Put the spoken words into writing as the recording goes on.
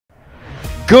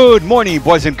Good morning,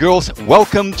 boys and girls.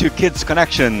 Welcome to Kids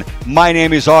Connection. My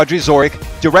name is Audrey Zorik,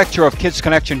 Director of Kids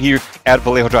Connection here at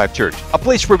Vallejo Drive Church, a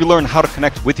place where we learn how to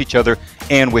connect with each other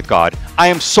and with God. I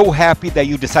am so happy that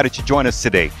you decided to join us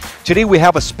today. Today we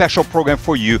have a special program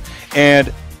for you,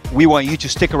 and we want you to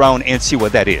stick around and see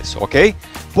what that is, okay?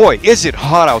 Boy, is it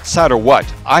hot outside or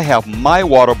what? I have my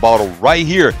water bottle right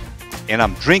here, and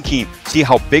I'm drinking. See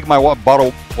how big my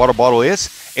water bottle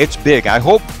is? It's big.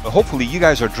 Hopefully you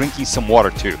guys are drinking some water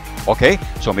too, okay?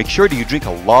 So make sure that you drink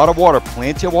a lot of water,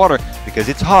 plenty of water, because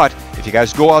it's hot. If you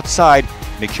guys go outside,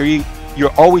 make sure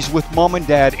you're always with mom and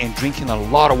dad and drinking a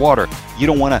lot of water. You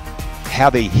don't want to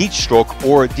have a heat stroke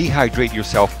or dehydrate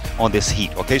yourself on this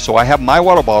heat, okay? So I have my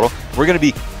water bottle. We're going to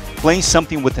be playing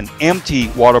something with an empty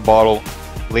water bottle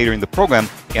later in the program,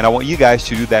 and I want you guys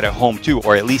to do that at home too,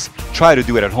 or at least try to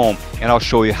do it at home, and I'll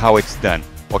show you how it's done,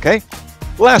 okay?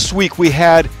 Last week we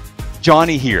had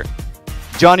Johnny here.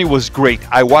 Johnny was great.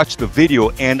 I watched the video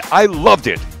and I loved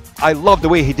it. I love the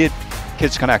way he did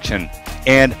Kids Connection,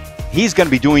 and he's going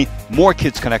to be doing more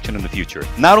Kids Connection in the future.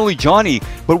 Not only Johnny,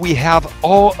 but we have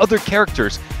all other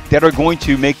characters that are going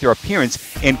to make their appearance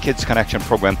in Kids Connection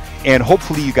program, and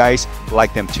hopefully you guys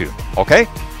like them too, okay?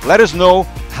 Let us know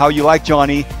how you like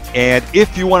Johnny, and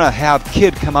if you want to have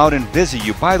Kid come out and visit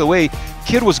you. By the way,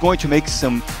 Kid was going to make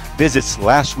some visits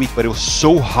last week, but it was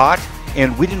so hot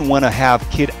and we didn't want to have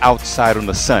Kid outside on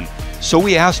the sun. So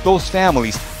we asked those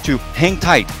families to hang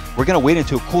tight. We're going to wait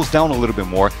until it cools down a little bit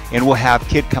more, and we'll have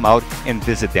Kid come out and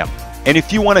visit them. And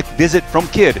if you want to visit from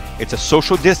Kid, it's a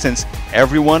social distance.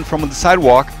 Everyone from the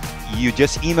sidewalk, you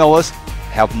just email us,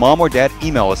 have mom or dad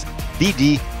email us,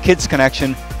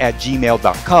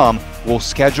 ddkidsconnection@gmail.com. We'll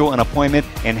schedule an appointment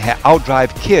and I'll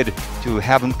drive Kid to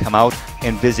have him come out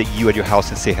and visit you at your house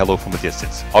and say hello from a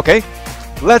distance, okay?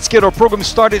 Let's get our program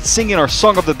started singing our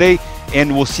song of the day,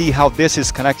 and we'll see how this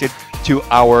is connected to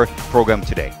our program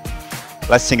today.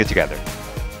 Let's sing it together.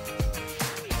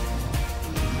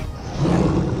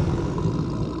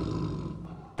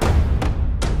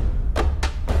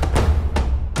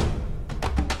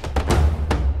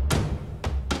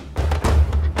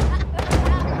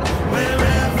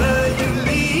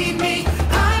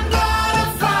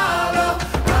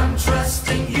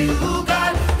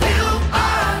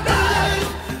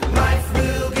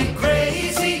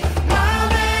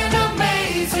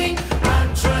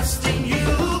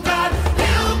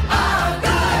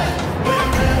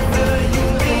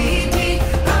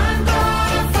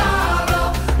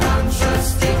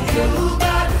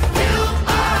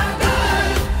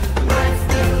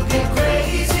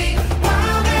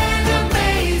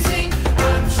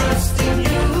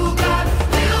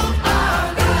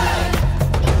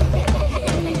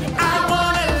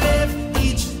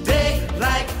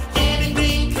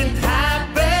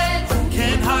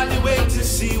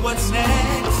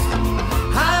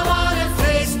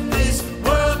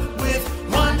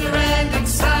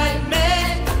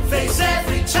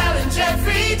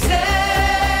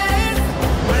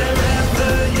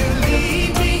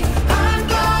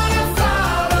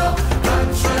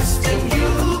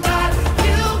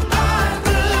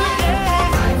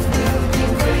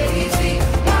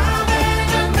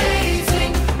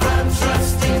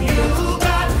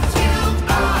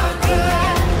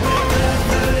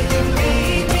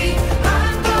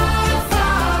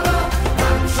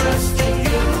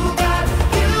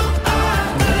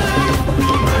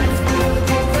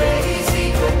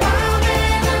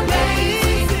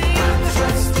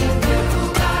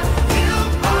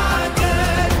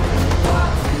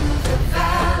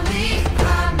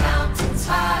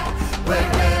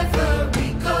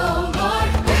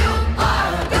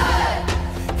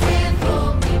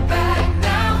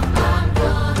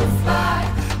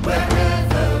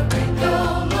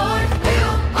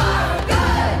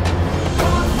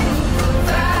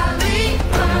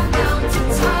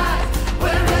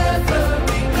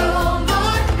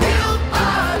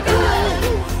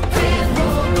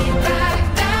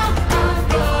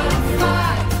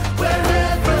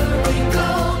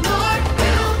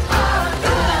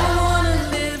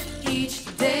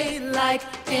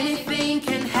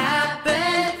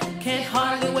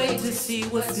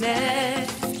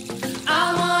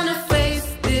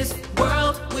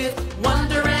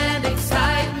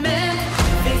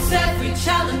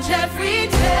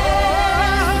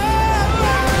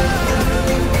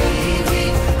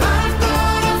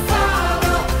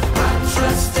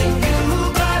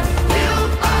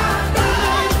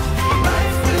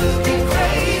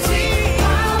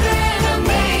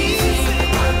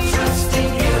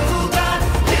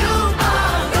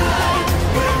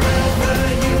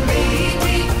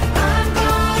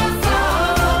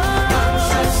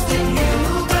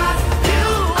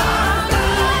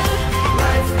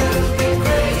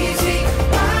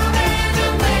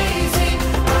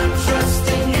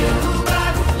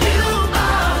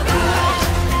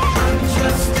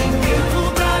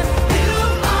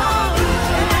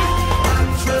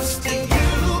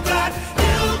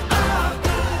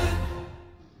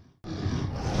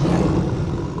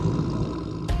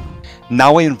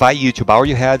 Now I invite you to bow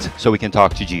your heads so we can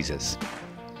talk to Jesus.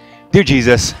 Dear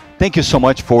Jesus, thank you so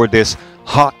much for this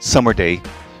hot summer day.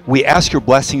 We ask your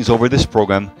blessings over this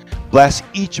program. Bless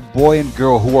each boy and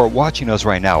girl who are watching us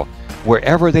right now,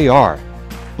 wherever they are.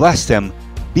 Bless them,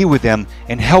 be with them,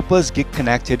 and help us get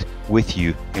connected with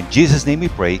you. In Jesus' name we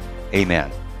pray, amen.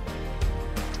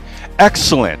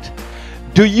 Excellent.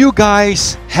 Have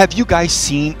you guys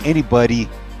seen anybody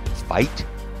fight,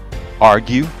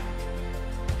 argue?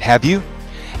 Have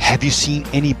you seen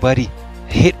anybody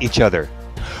hit each other?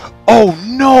 Oh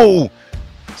no!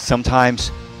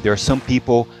 Sometimes there are some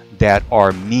people that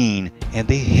are mean and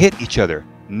they hit each other.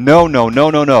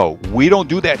 No. We don't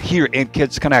do that here in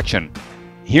Kids Connection.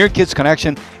 Here in Kids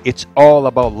Connection, it's all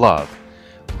about love.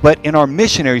 But in our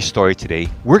missionary story today,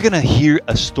 we're going to hear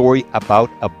a story about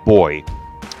a boy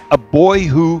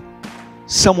who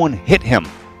someone hit him.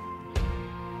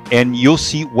 And you'll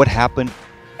see what happened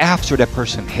after that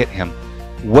person hit him.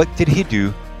 What did he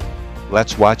do?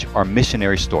 Let's watch our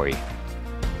missionary story.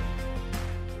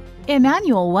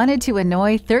 Emmanuel wanted to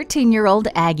annoy 13-year-old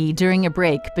Aggie during a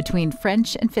break between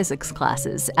French and physics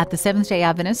classes at the Seventh-day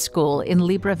Adventist school in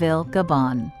Libreville,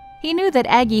 Gabon. He knew that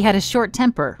Aggie had a short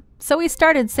temper, so he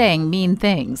started saying mean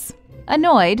things.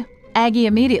 Annoyed, Aggie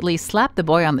immediately slapped the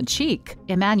boy on the cheek.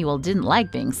 Emmanuel didn't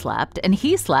like being slapped, and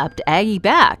he slapped Aggie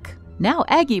back. Now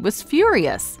Aggie was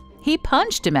furious. He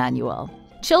punched Emmanuel.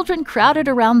 Children crowded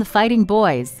around the fighting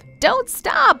boys. "Don't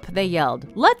stop!" they yelled.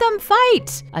 "Let them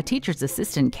fight!" A teacher's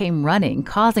assistant came running,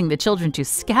 causing the children to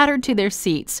scatter to their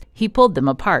seats. He pulled them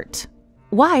apart.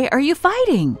 "Why are you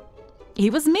fighting?" "He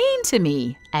was mean to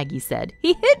me," Aggie said.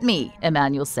 "He hit me,"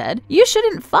 Emmanuel said. "You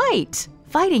shouldn't fight.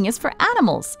 Fighting is for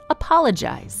animals.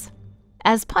 Apologize."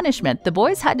 As punishment, the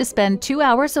boys had to spend 2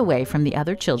 hours away from the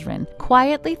other children,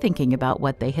 quietly thinking about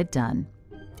what they had done.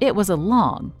 It was a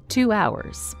long 2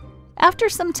 hours. After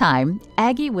some time,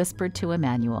 Aggie whispered to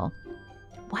Emmanuel,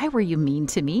 "Why were you mean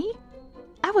to me?"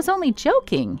 "I was only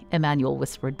joking," Emmanuel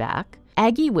whispered back.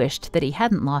 Aggie wished that he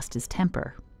hadn't lost his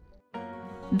temper.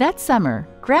 That summer,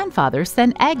 Grandfather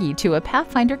sent Aggie to a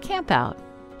Pathfinder campout.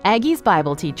 Aggie's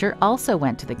Bible teacher also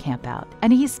went to the campout,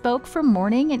 and he spoke for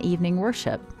morning and evening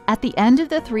worship. At the end of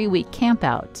the 3-week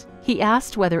campout, he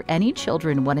asked whether any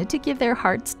children wanted to give their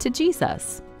hearts to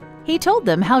Jesus. He told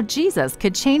them how Jesus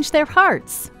could change their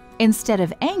hearts. Instead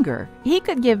of anger, he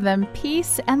could give them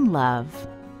peace and love.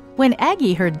 When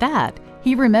Aggie heard that,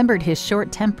 he remembered his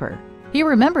short temper. He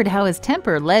remembered how his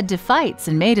temper led to fights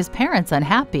and made his parents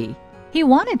unhappy. He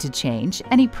wanted to change,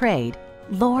 and he prayed,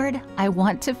 "Lord, I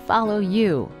want to follow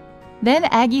you." Then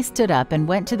Aggie stood up and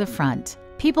went to the front.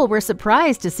 People were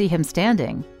surprised to see him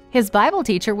standing. His Bible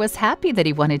teacher was happy that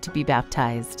he wanted to be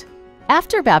baptized.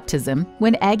 After baptism,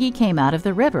 when Aggie came out of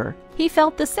the river, he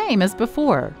felt the same as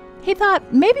before. He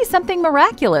thought maybe something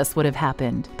miraculous would have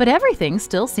happened, but everything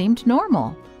still seemed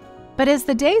normal. But as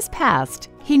the days passed,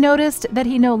 he noticed that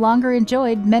he no longer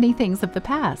enjoyed many things of the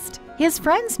past. His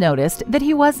friends noticed that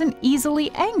he wasn't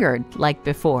easily angered like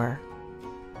before.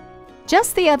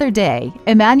 Just the other day,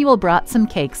 Emmanuel brought some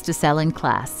cakes to sell in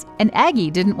class, and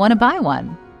Aggie didn't want to buy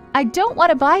one. "I don't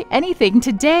want to buy anything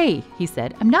today," he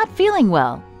said. "I'm not feeling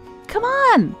well." "Come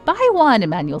on, buy one,"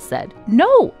 Emmanuel said.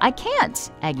 "No, I can't,"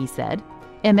 Aggie said.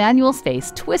 Emmanuel's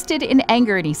face twisted in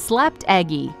anger and he slapped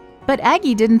Aggie. But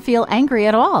Aggie didn't feel angry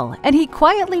at all, and he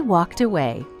quietly walked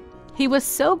away. He was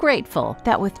so grateful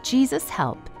that with Jesus'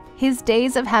 help, his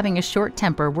days of having a short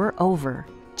temper were over.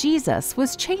 Jesus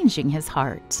was changing his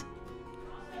heart.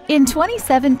 In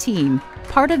 2017,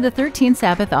 part of the 13th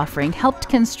Sabbath offering helped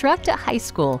construct a high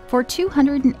school for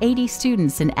 280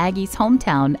 students in Aggie's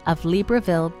hometown of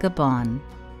Libreville, Gabon.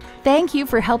 Thank you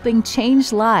for helping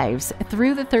change lives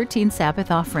through the 13th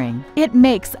Sabbath offering. It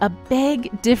makes a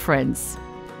big difference.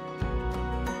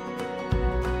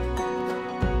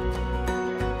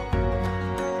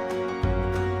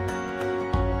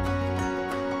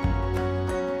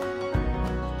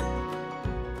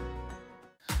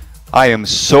 I am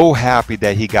so happy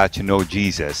that he got to know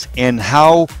Jesus and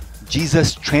how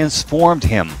Jesus transformed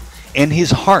him and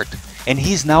his heart, and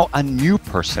he's now a new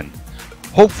person.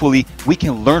 Hopefully, we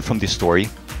can learn from this story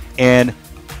and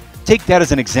take that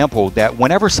as an example that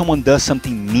whenever someone does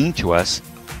something mean to us,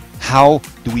 how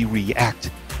do we react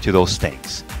to those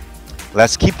things?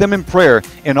 Let's keep them in prayer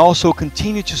and also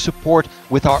continue to support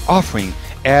with our offering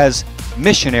as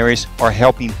missionaries are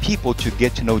helping people to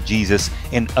get to know Jesus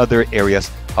in other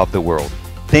areas of the world.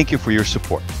 Thank you for your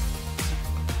support.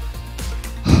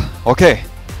 Okay,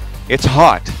 it's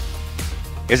hot.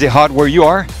 Is it hot where you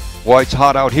are? Well, it's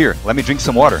hot out here. Let me drink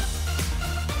some water.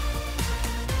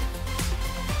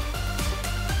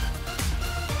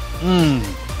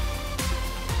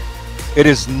 It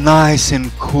is nice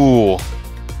and cool.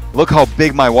 Look how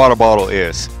big my water bottle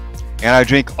is. And I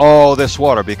drink all this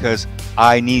water because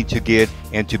I need to get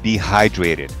and to be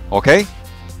hydrated. Okay?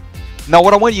 Now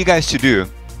what I want you guys to do,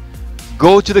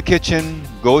 go to the kitchen,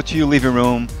 go to your living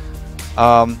room,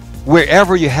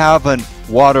 wherever you have a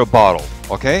water bottle.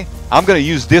 Okay? I'm going to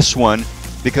use this one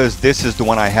because this is the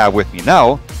one I have with me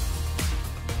now.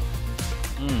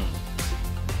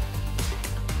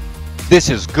 This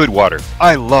is good water.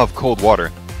 I love cold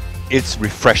water. It's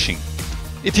refreshing.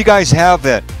 If you guys have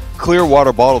that clear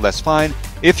water bottle, that's fine.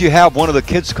 If you have one of the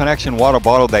Kids Connection water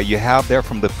bottle that you have there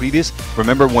from the previous,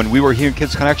 remember when we were here in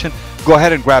Kids Connection, go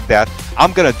ahead and grab that.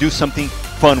 I'm gonna do something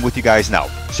fun with you guys now.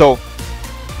 So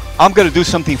I'm gonna do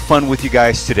something fun with you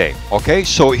guys today. Okay,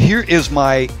 so here is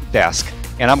my desk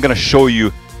and I'm gonna show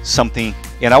you something,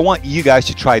 and I want you guys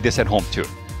to try this at home too.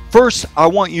 First, I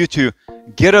want you to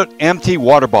get an empty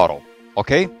water bottle.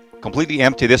 Okay, completely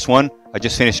empty. This one, I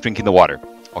just finished drinking the water.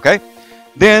 Okay,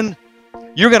 then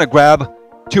you're gonna grab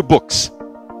 2 books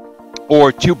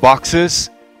or 2 boxes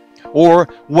or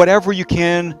whatever you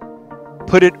can,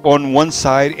 put it on one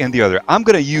side and the other. I'm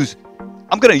gonna use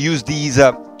these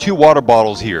 2 water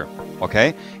bottles here.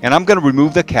 Okay, and I'm gonna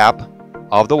remove the cap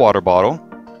of the water bottle,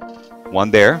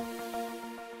 one there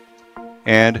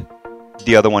and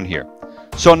the other one here.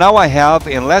 So now I have,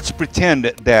 and let's pretend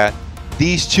that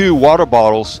these 2 water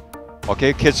bottles,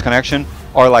 okay, Kids Connection,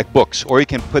 are like books, or you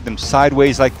can put them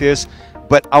sideways like this,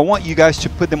 but I want you guys to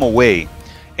put them away.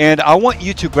 And I want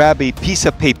you to grab a piece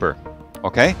of paper,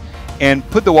 okay, and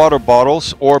put the water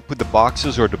bottles or put the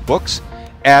boxes or the books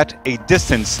at a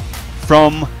distance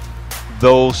from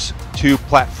those 2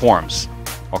 platforms,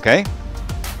 okay,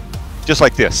 just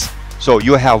like this. So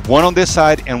you have one on this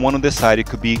side and one on this side. It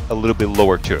could be a little bit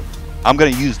lower too. I'm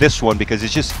going to use this one because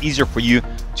it's just easier for you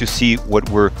to see what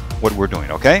we're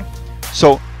doing. Okay,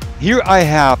 so here I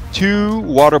have 2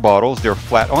 water bottles. They're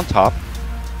flat on top,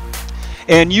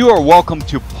 and you are welcome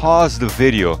to pause the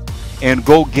video and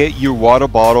go get your water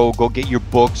bottle, go get your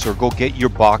books, or go get your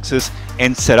boxes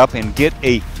and set up and get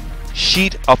a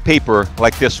sheet of paper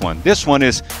like this one. This one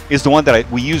is the one that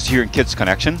we use here in Kids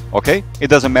Connection. Okay, it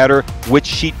doesn't matter which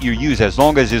sheet you use as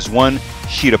long as it's one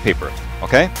sheet of paper.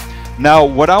 Okay, now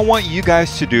what I want you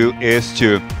guys to do is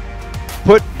to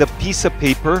put the piece of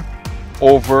paper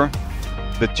over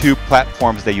the 2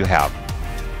 platforms that you have.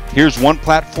 Here's one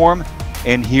platform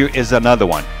and here is another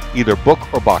one, either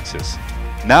book or boxes.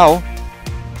 Now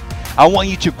I want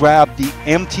you to grab the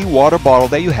empty water bottle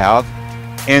that you have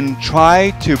and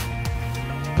try to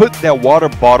put that water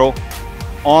bottle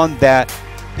on that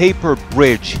paper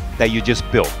bridge that you just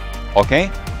built,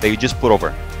 okay, that you just put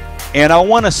over. And I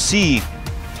want to see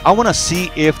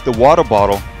if the water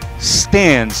bottle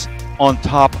stands on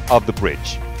top of the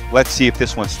bridge. Let's see if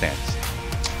this one stands.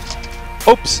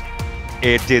 Oops,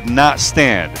 it did not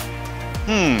stand.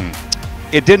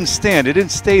 It didn't stand. It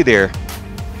didn't stay there.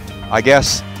 I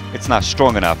guess it's not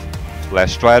strong enough.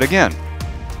 Let's try it again.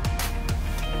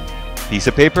 Piece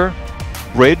of paper,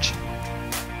 bridge,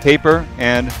 paper,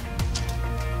 and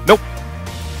nope,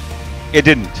 it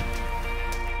didn't.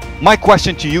 My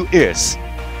question to you is,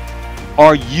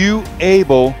 are you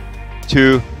able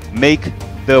to make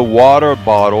the water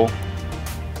bottle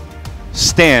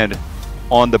stand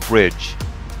on the bridge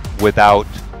without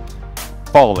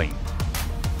falling?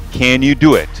 Can you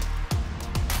do it?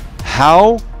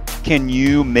 How can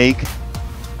you make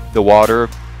the water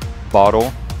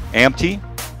bottle empty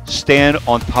stand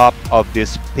on top of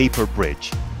this paper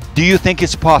bridge? Do you think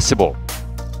it's possible?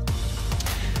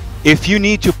 If you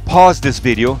need to pause this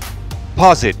video,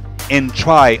 pause it and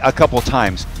try a couple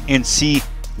times and see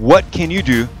what can you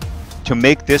do to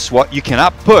make this. What you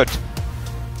cannot put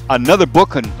another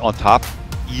book on top.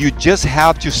 You just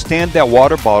have to stand that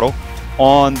water bottle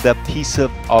on the piece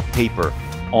of paper,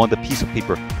 on the piece of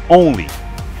paper only.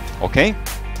 Okay,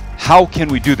 how can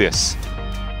we do this?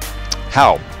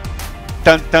 How?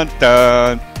 Dun dun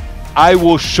dun. I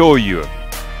will show you,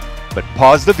 but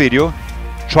pause the video,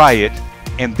 try it,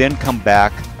 and then come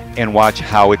back and watch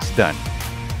how it's done.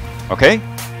 Okay?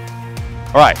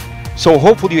 Alright, so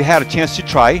hopefully you had a chance to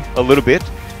try a little bit,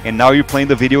 and now you're playing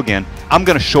the video again. I'm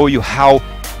gonna show you how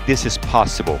this is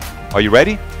possible. Are you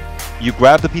ready? You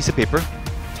grab the piece of paper,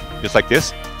 just like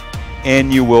this,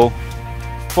 and you will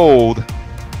fold,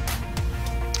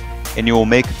 and you will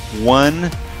make one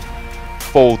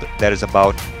fold that is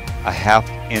about a ½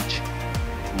 inch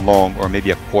long, or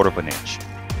maybe a quarter of an inch.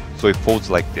 So it folds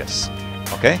like this,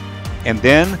 okay? And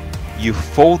then you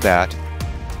fold that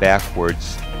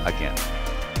backwards again.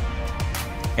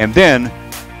 And then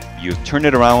you turn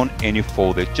it around and you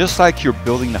fold it just like you're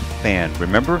building a fan.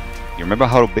 Remember, You remember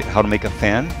how to make a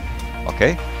fan?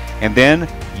 Okay, and then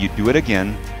you do it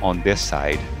again on this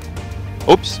side.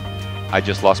 Oops, I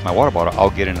just lost my water bottle.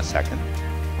 I'll get it in a second.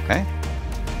 Okay,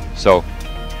 so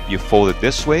you fold it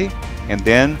this way, and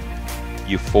then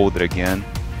you fold it again,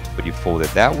 but you fold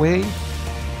it that way,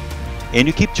 and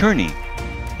you keep turning,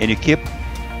 and you keep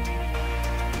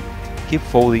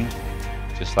folding,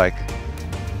 just like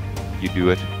you do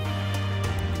it.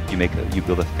 You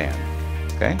build a fan.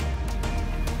 Okay.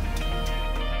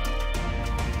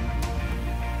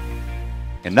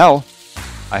 And now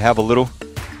I have a little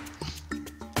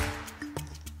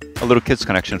Kids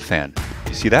Connection fan.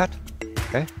 You see that?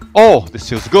 Okay. Oh, this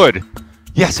feels good.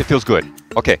 Yes, it feels good.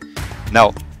 Okay.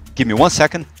 Now, give me 1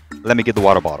 second. Let me get the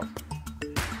water bottle.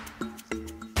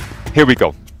 Here we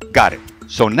go. Got it.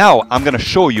 So now I'm going to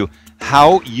show you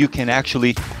how you can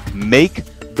actually make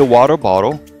the water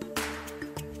bottle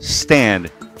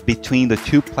stand between the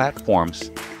two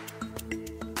platforms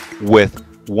with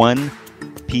one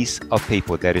piece of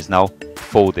paper that is now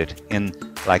folded in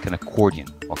like an accordion,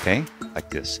 okay? Like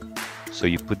this. So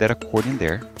you put that accordion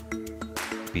there,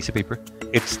 piece of paper.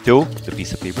 It's still the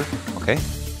piece of paper, okay?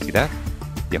 See that?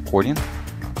 The accordion.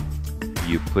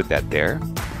 You put that there.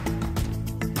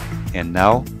 And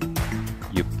now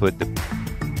you put the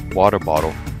water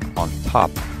bottle on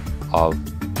top of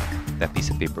that piece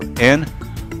of paper. And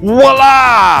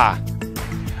voila!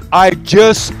 I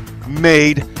just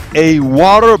made a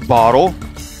water bottle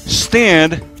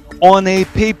stand on a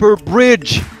paper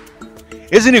bridge.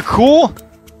 Isn't it cool?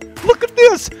 Look at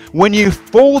this. When you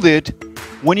fold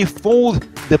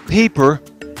the paper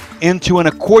into an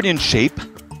accordion shape,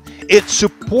 it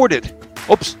supported,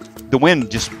 oops, the wind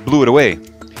just blew it away.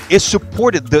 It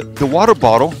supported the water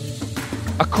bottle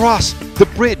across the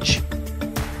bridge,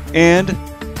 and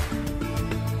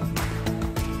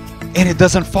it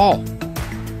doesn't fall.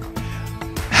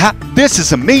 This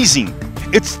is amazing.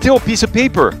 It's still a piece of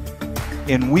paper,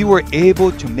 and we were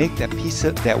able to make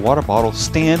that water bottle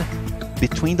stand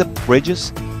between the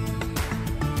bridges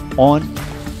on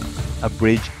a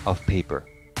bridge of paper.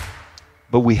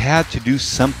 But we had to do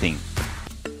something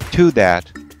to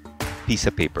that piece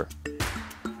of paper.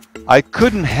 I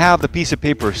couldn't have the piece of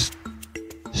paper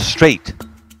straight.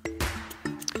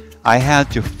 I had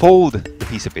to fold the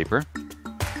piece of paper,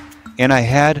 and I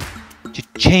had to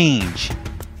change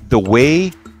the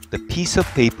way the piece of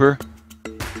paper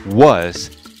was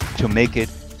to make it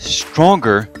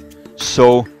stronger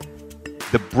so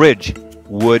the bridge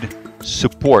would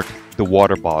support the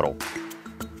water bottle.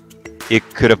 It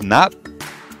could have not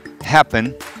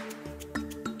happened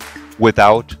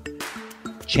without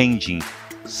changing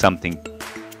something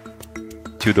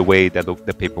to the way that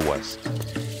the paper was.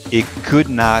 It could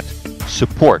not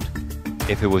support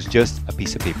if it was just a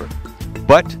piece of paper.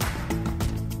 But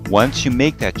once you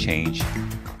make that change,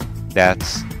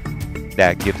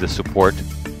 that gives the support,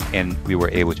 and we were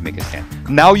able to make it stand.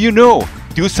 Now you know.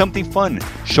 Do something fun.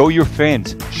 Show your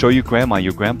friends, show your grandma,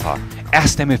 your grandpa.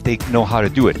 Ask them if they know how to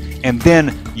do it, and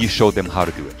then you show them how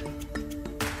to do it.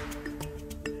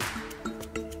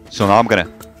 So now I'm gonna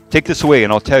take this away,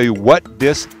 and I'll tell you what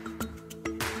this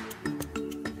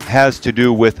has to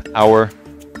do with our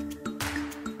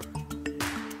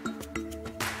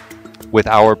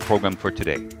program for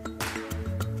today.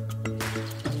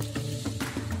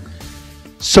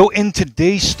 So in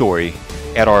today's story,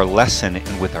 at our lesson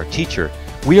and with our teacher,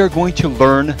 we are going to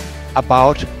learn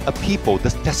about a people, the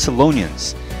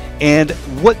Thessalonians, and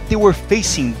what they were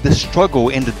facing, the struggle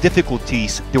and the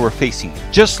difficulties they were facing.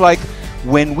 Just like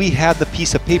when we had the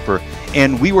piece of paper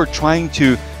and we were trying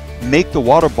to make the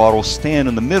water bottle stand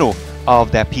in the middle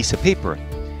of that piece of paper.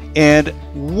 And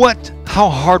how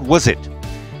hard was it?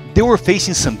 They were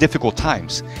facing some difficult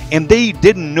times, and they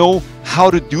didn't know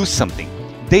how to do something.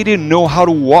 They didn't know how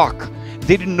to walk.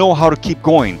 They didn't know how to keep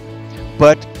going.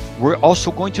 But we're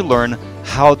also going to learn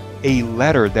how a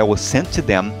letter that was sent to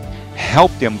them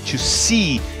helped them to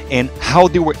see, and how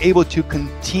they were able to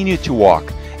continue to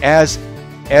walk, as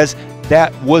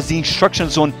that was the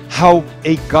instructions on how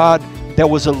a God that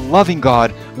was a loving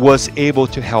God was able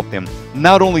to help them.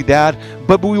 Not only that,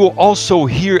 but we will also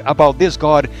hear about this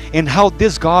God and how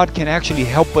this God can actually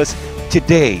help us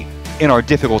today in our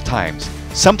difficult times.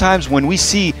 Sometimes when we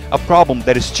see a problem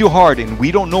that is too hard and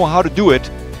we don't know how to do it,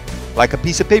 like a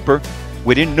piece of paper,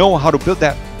 we didn't know how to build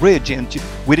that bridge, and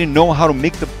we didn't know how to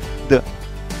make the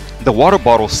water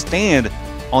bottle stand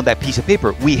on that piece of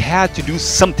paper. We had to do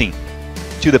something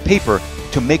to the paper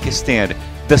to make it stand.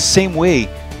 The same way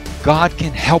God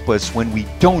can help us when we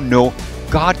don't know.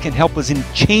 God can help us and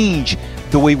change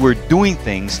the way we're doing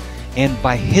things, and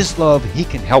by His love He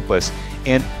can help us.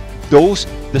 And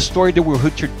the story that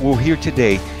we'll hear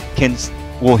today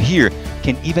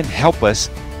can even help us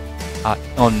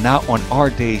on our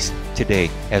days today,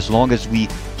 as long as we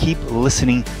keep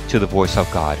listening to the voice of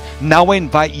God. Now I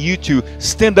invite you to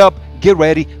stand up, get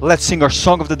ready. Let's sing our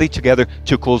song of the day together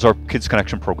to close our Kids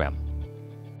Connection program.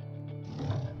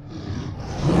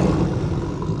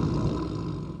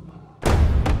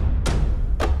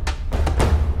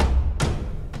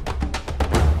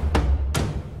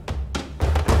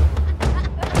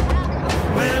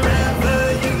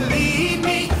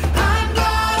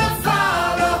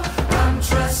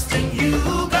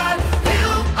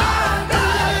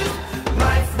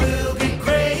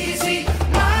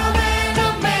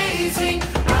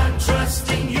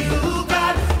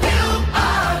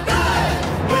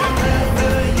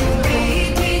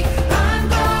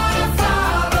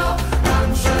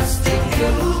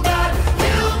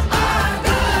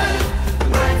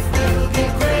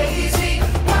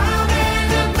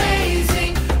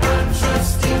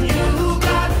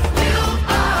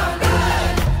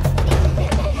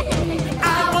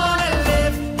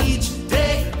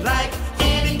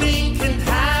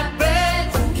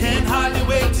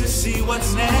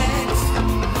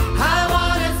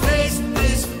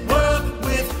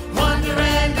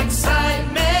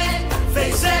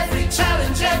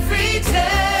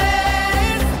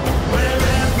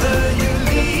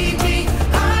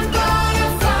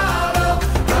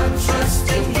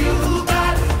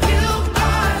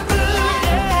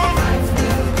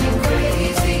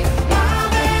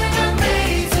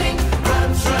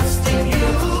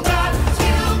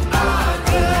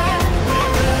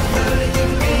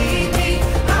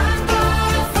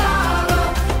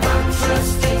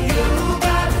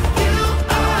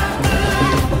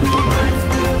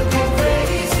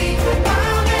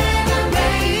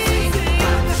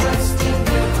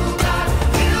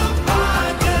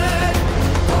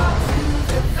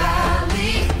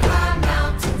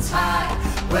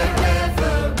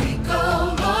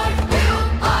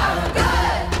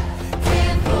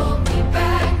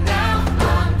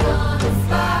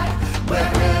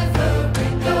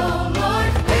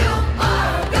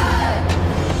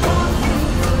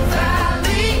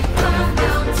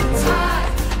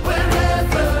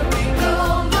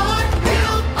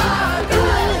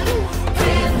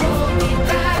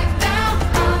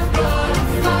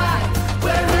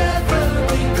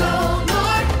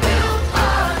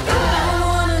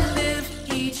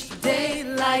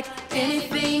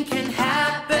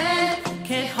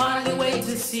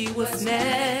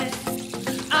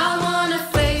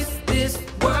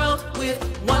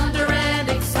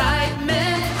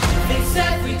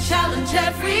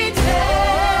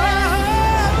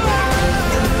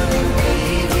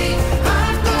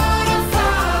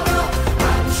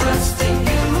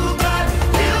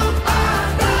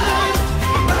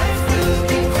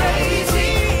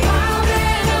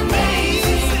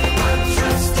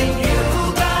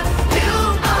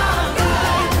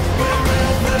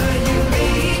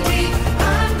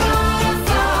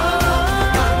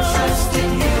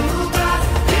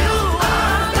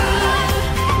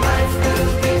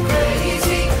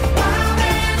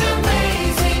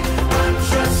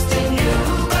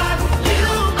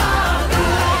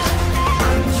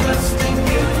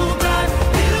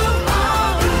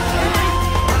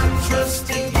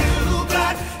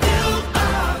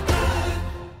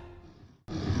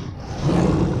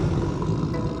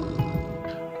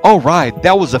 All right,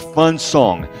 that was a fun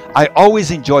song. I always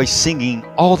enjoy singing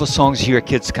all the songs here at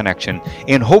Kids Connection,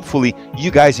 and hopefully you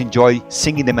guys enjoy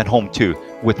singing them at home too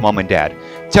with mom and dad.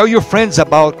 Tell your friends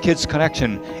about Kids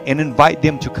Connection and invite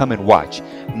them to come and watch.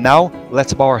 Now,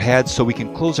 let's bow our heads so we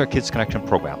can close our Kids Connection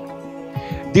program.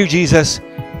 Dear Jesus,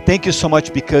 thank you so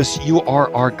much because you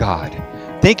are our God.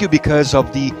 Thank you because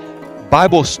of the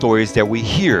Bible stories that we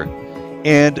hear.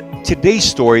 And today's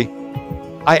story,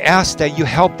 I ask that you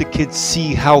help the kids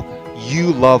see how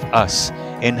you love us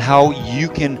and how you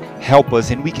can help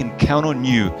us and we can count on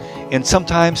you. And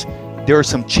sometimes there are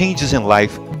some changes in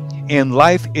life and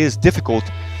life is difficult,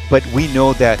 but we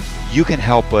know that you can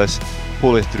help us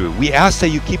pull it through. We ask that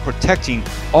you keep protecting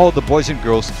all the boys and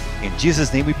girls. In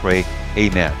Jesus' name we pray,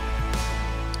 amen.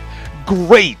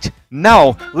 Great!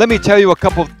 Now, let me tell you a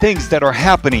couple of things that are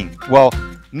happening. Well,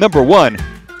 number one,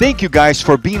 thank you guys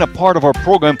for being a part of our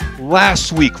program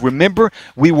last week. Remember,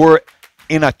 we were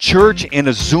in a church, in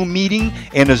a Zoom meeting,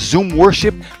 in a Zoom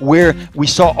worship where we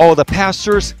saw all the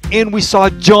pastors and we saw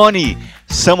Johnny.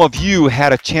 Some of you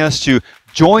had a chance to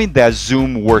join that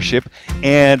Zoom worship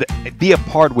and be a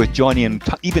part with Johnny and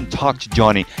even talk to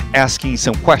Johnny, asking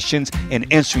some questions and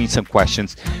answering some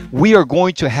questions. We are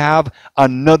going to have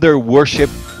another worship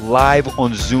live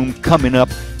on Zoom coming up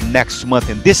next month,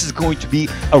 and this is going to be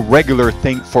a regular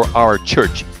thing for our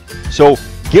church. So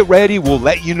get ready. We'll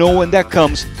let you know when that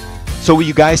comes, so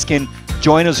you guys can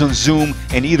join us on Zoom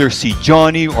and either see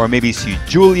Johnny or maybe see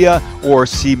Julia or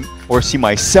see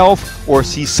myself or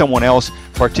see someone else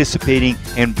participating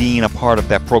and being a part of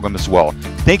that program as well.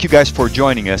 Thank you guys for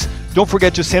joining us. Don't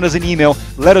forget to send us an email.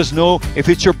 Let us know if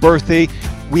it's your birthday.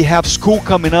 We have school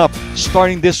coming up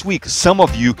starting this week. Some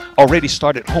of you already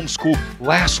started homeschool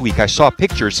last week. I saw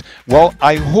pictures. Well,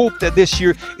 I hope that this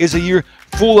year is a year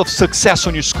full of success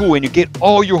on your school, and you get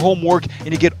all your homework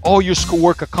and you get all your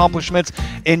schoolwork accomplishments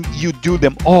and you do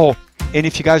them all. And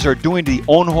if you guys are doing the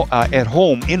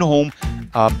in-home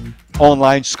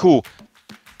online school,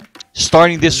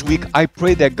 starting this week, I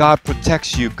pray that God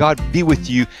protects you, God be with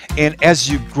you, and as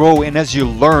you grow and as you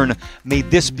learn, may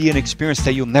this be an experience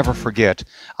that you'll never forget.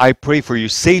 I pray for your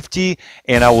safety,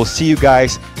 and I will see you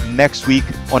guys next week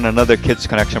on another Kids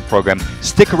Connection program.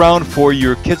 Stick around for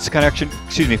your Kids Connection,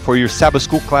 for your Sabbath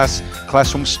School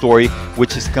classroom story,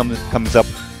 which comes up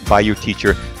by your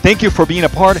teacher. Thank you for being a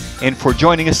part and for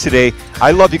joining us today.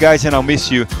 I love you guys, and I'll miss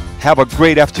you. Have a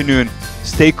great afternoon.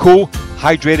 Stay cool,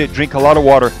 hydrated, drink a lot of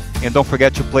water, and don't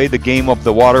forget to play the game of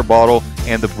the water bottle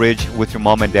and the bridge with your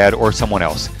mom and dad or someone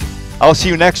else. I'll see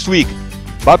you next week.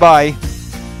 Bye-bye.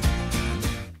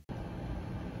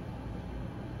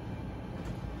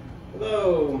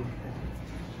 Hello.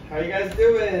 How are you guys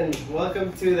doing?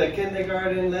 Welcome to the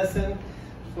kindergarten lesson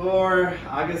for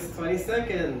August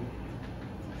 22nd.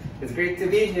 It's great to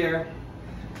be here.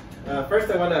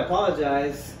 First, I want to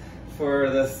apologize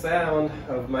for the sound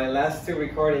of my last two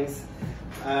recordings.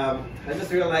 I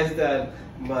just realized that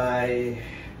my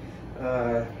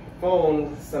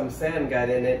phone, some sand got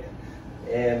in it,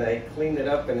 and I cleaned it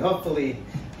up, and hopefully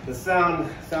the sound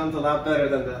sounds a lot better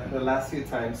than the last few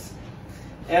times.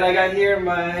 And I got here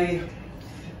my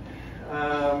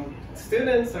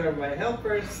students, or my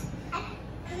helpers. My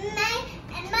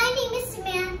name is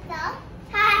Samantha.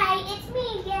 Hi, it's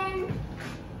me again.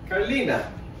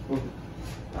 Carlina.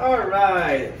 All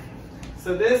right.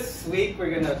 So this week we're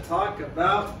going to talk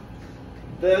about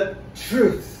the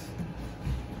truth.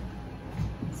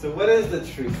 So what is the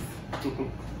truth?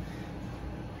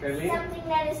 Carlina? Something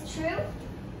that is true.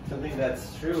 Something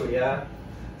that's true, yeah.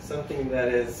 Something that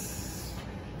is...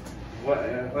 What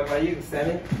about you,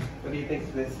 Sammy? What do you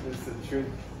think this is the truth?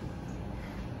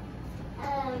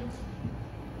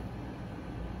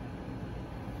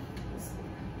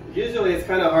 Usually it's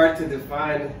kind of hard to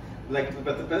define,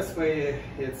 but the best way,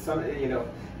 it's something,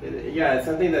 it's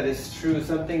something that is true,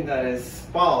 something that is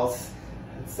false,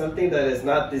 something that is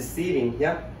not deceiving.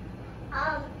 Yeah.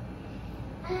 I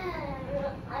forgot.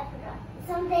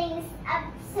 Something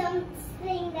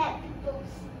that people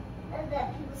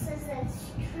says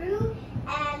that's true,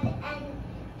 and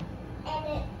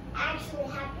it actually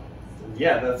happens.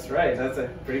 Yeah, that's right. That's a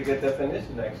pretty good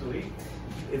definition, actually.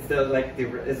 It's like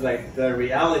the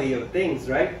reality of things,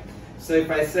 right? So if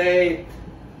I say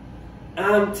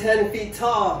I'm 10 feet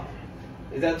tall,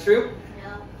 is that true?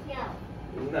 No.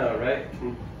 No, right?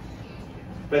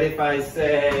 But if I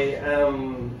say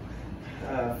I'm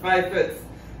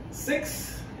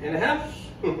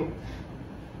 5'6.5",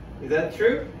 is that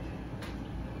true?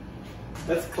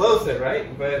 That's closer,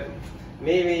 right? But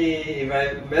maybe if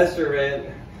I measure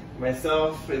it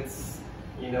myself, it's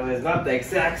it's not the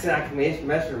exact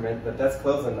measurement, but that's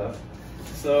close enough.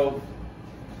 So,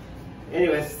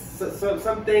 anyways, so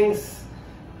some things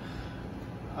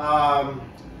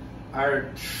are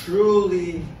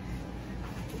truly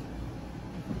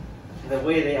the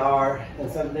way they are,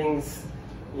 and some things,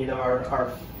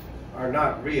 are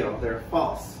not real. They're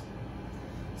false.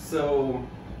 So,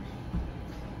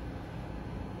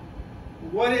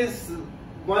 what is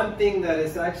one thing that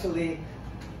is actually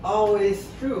always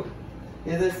true?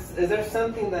 Is there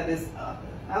something that is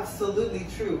absolutely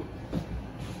true?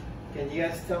 Can you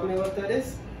guys tell me what that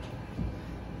is?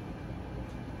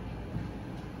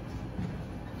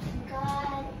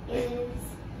 God is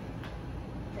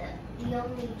the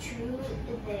only true,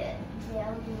 the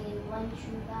only one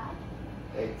true God.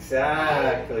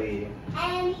 Exactly.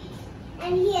 And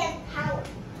He has power.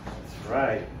 That's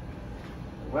right.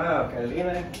 Wow,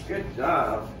 Carolina, good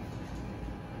job.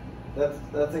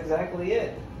 That's exactly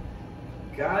it.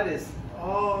 God is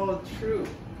all true.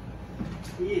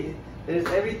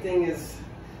 Everything is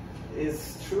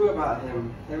true about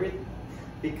Him.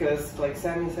 Because, like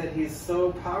Sammy said, He's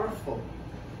so powerful.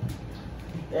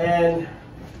 And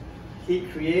He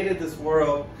created this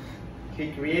world.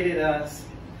 He created us,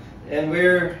 and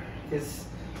we're His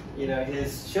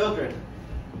children.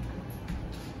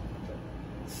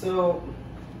 So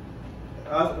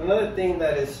another thing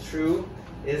that is true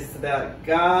is that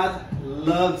God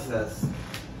loves us.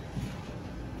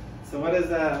 So what is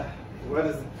that? What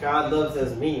does God loves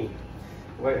us mean?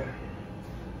 What?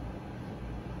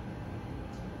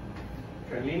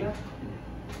 Carlina?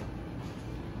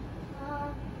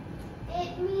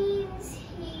 It means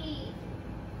he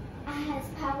has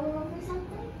power over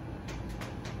something.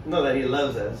 No, that he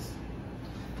loves us.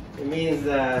 It means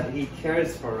that he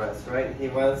cares for us, right? He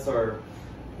wants our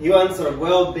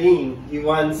well-being. He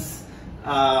wants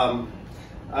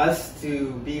us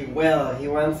to be well. He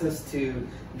wants us to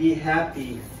be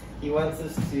happy. He wants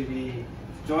us to be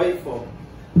joyful.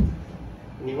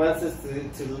 And he wants us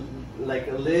to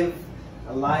like live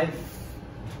a life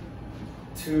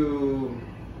to,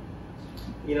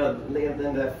 you know,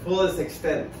 in the fullest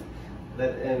extent.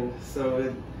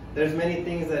 So there's many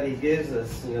things that he gives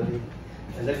us, you know,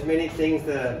 and there's many things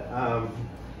that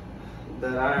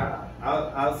that are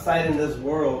outside in this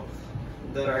world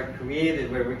that are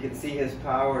created where we can see his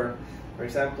power. For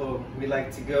example, we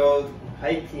like to go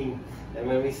hiking, and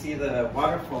when we see the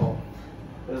waterfall,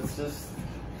 it's just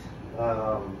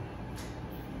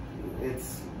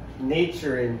it's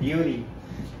nature and beauty,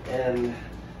 and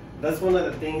that's one of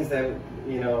the things that,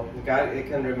 you know, God, it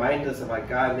can remind us about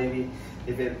God. Maybe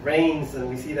if it rains and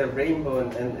we see the rainbow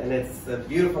and it's the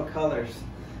beautiful colors,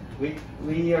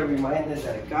 we are reminded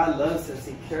that God loves us,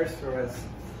 he cares for us.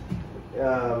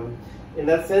 In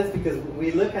that sense, because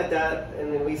we look at that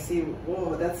and then we see,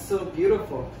 whoa, that's so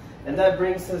beautiful. And that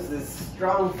brings us this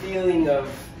strong feeling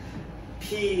of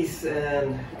peace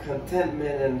and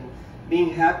contentment and being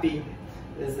happy.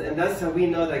 And that's how we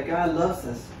know that God loves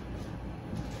us.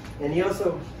 And he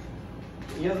also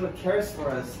cares for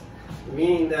us,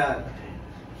 meaning that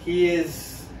he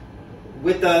is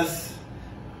with us,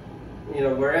 you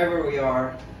know, wherever we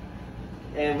are,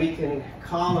 and we can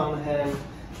call on him,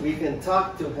 we can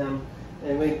talk to him,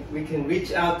 and we can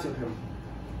reach out to him.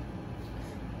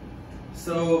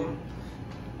 So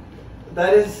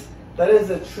that is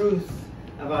the truth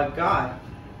about God.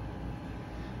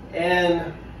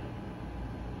 And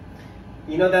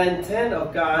you know, the intent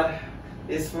of God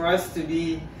is for us to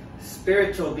be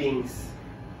spiritual beings,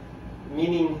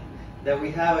 meaning that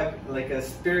we have a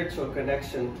spiritual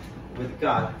connection with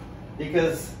God.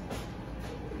 Because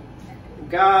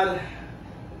God,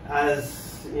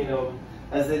 as you know,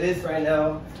 as it is right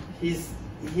now, he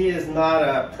is not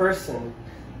a person.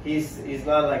 He's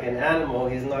not like an animal.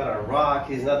 He's not a rock.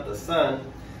 He's not the sun.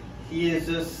 He is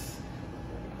just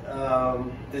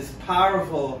this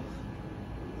powerful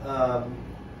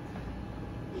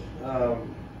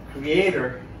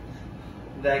creator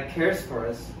that cares for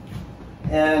us.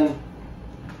 And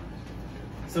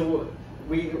so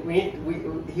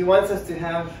he wants us to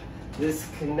have this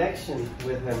connection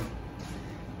with him,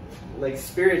 like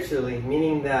spiritually,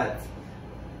 meaning that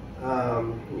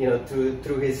you know,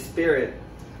 through his spirit,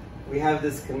 we have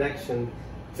this connection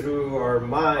through our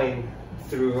mind,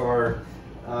 through our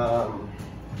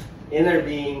inner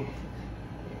being,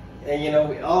 and you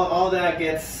know, all that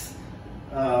gets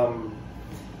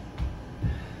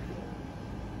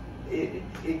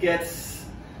it gets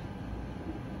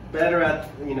better at,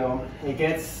 you know, it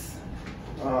gets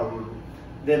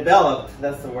developed.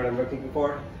 That's the word I'm looking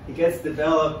for. It gets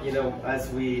developed, you know, as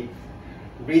we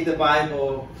read the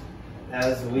Bible,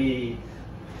 as we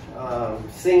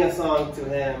sing a song to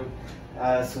him,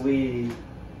 as we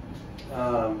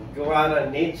go out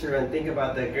on nature and think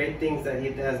about the great things that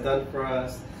he has done for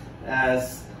us,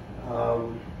 as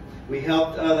we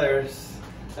helped others,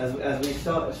 as we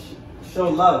show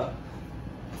love.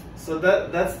 So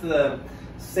that's the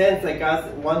sense that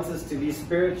God wants us to be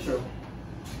spiritual.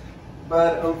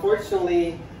 But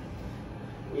unfortunately,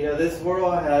 you know, this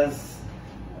world has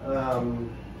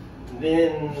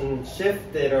been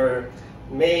shifted or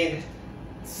made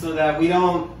so that we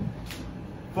don't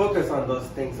focus on those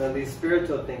things, on these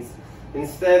spiritual things.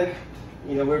 Instead,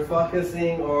 you know, we're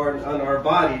focusing on our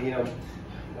body, you know.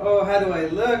 Oh, how do I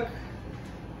look?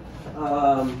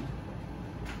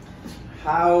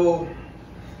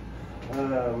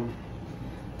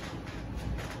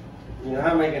 You know,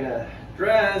 how am I gonna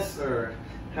dress, or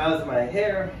how's my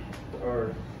hair,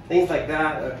 or things like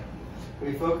that.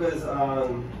 We focus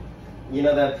on, you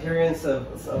know, the appearance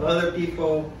of other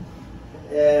people,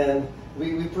 and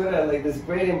we put like this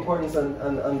great importance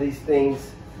on these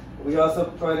things. We also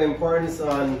put importance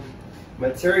on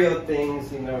material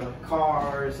things, you know,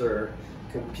 cars or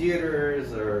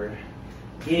computers or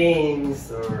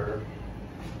games or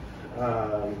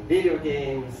video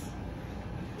games,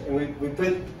 and we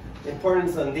put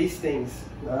importance on these things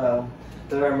that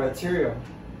are material.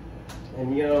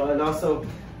 And you know, and also,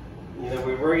 You know,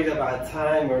 we're worried about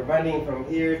time, we're running from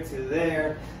here to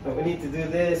there, but we need to do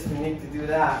this, we need to do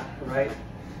that, right?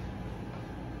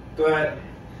 But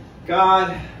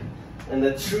God and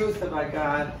the truth about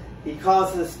God, He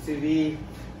calls us to be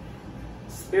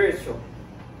spiritual.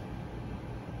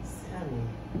 Sammy,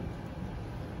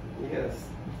 you gotta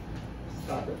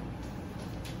stop it.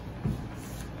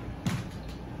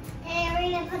 Hey, are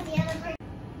we gonna put the other part?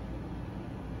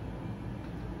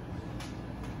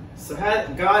 So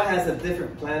God has a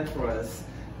different plan for us.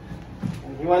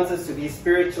 And He wants us to be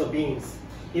spiritual beings.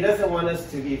 He doesn't want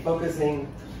us to be focusing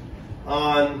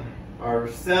on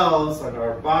ourselves, on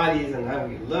our bodies, and how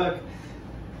we look,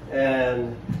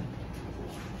 and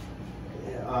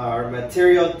our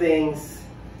material things,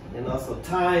 and also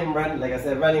time, like I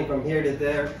said, running from here to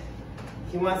there.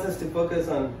 He wants us to focus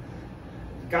on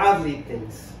godly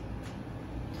things.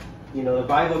 You know, the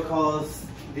Bible calls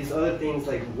these other things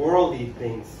like worldly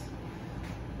things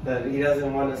that He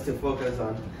doesn't want us to focus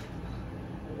on.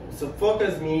 So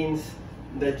focus means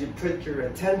that you put your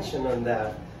attention on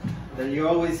that you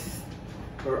always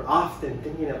or often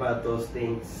thinking about those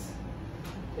things.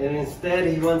 And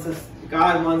instead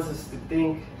God wants us to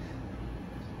think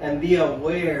and be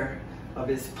aware of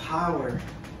His power.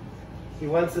 He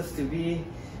wants us to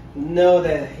know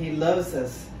that He loves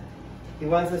us. He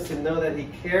wants us to know that He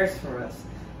cares for us.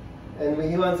 And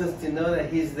He wants us to know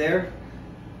that He's there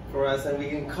for us and we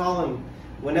can call Him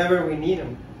whenever we need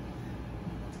Him.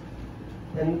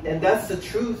 And that's the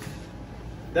truth.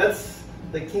 That's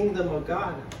the kingdom of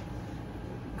God.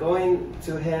 Going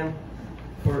to Him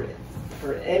for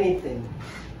anything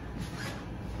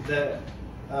that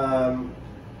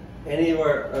any of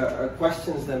our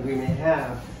questions that we may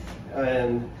have,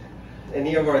 and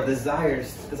any of our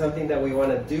desires, something that we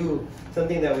want to do,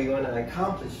 something that we want to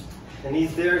accomplish, and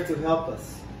He's there to help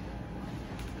us.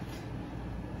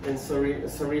 And so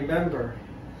remember,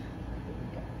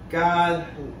 God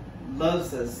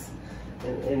loves us,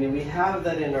 and we have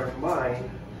that in our mind.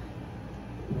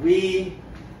 We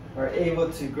are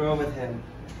able to grow with Him.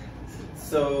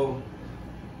 So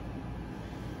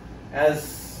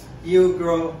as you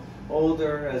grow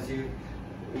older, as you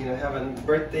have a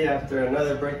birthday after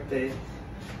another birthday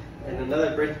and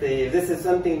another birthday, if this is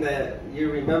something that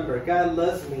you remember, God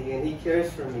loves me and He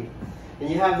cares for me, and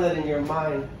you have that in your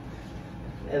mind,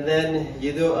 and then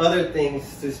you do other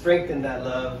things to strengthen that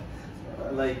love,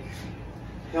 like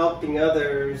helping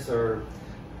others or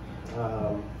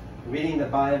reading the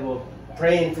Bible,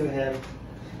 praying to Him,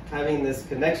 having this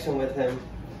connection with Him.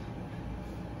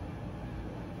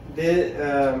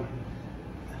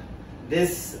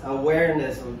 This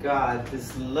awareness of God,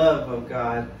 this love of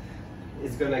God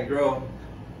is going to grow,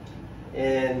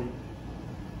 and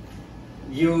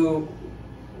you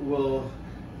will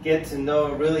get to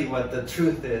know really what the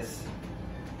truth is.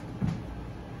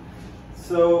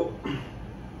 So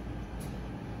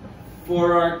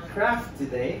for our craft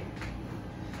today,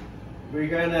 we're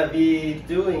going to be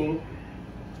doing,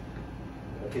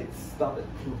 okay, stop it.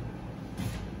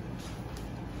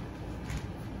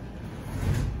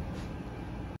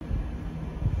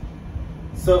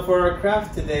 So for our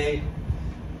craft today,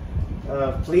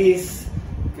 please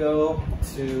go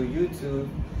to YouTube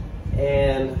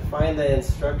and find the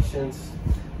instructions.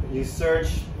 You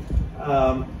search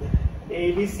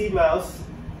ABC Mouse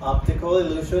Optical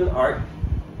Illusion Art,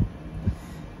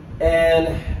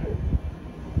 and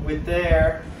with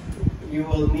there you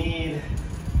will need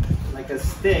like a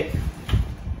stick.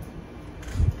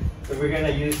 So we're going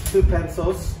to use 2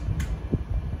 pencils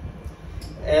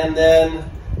and then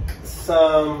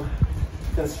some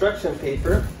construction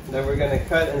paper that we're going to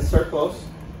cut in circles,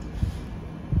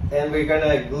 and we're going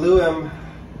to glue them.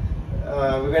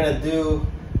 We're going to do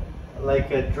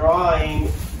like a drawing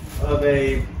of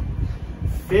a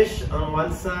fish on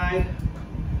one side,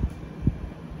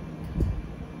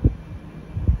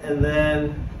 and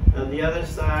then on the other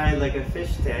side like a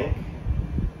fish tank,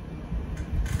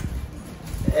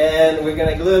 and we're going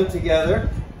to glue them together,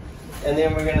 and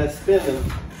then we're going to spin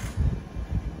them.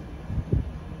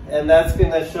 And that's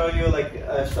going to show you like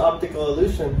an optical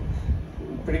illusion,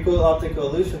 pretty cool optical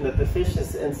illusion that the fish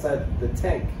is inside the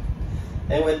tank.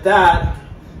 And with that,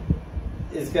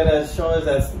 it's going to show us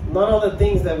that not all the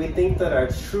things that we think that are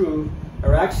true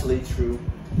are actually true.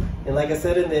 And like I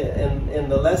said in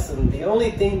the lesson, the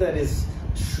only thing that is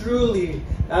truly,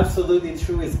 absolutely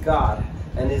true is God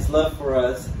and His love for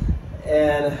us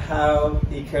and how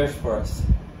He cares for us.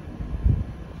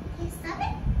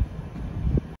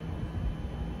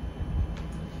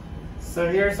 So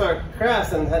here's our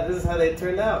crafts, and this is how they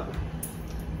turned out.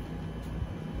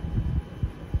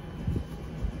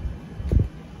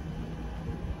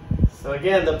 So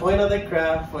again, the point of the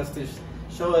craft was to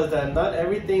show us that not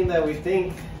everything that we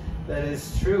think that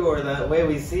is true or the way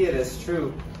we see it is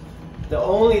true. The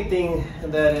only thing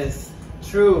that is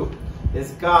true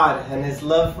is God and His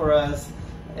love for us,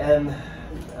 and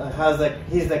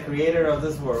He's the creator of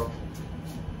this world.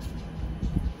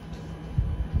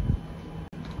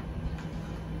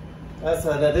 As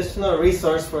an additional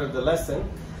resource for the lesson,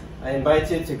 I invite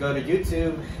you to go to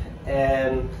YouTube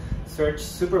and search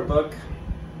Superbook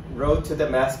Road to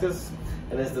Damascus,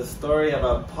 and it's the story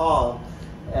about Paul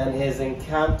and his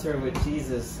encounter with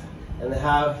Jesus and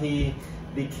how he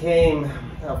became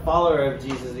a follower of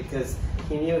Jesus because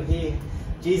he knew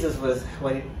Jesus was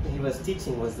what he was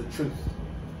teaching was the truth.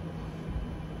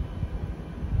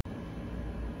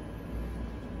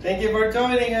 Thank you for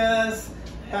joining us.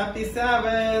 Happy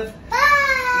Sabbath. Bye.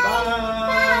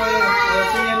 Bye.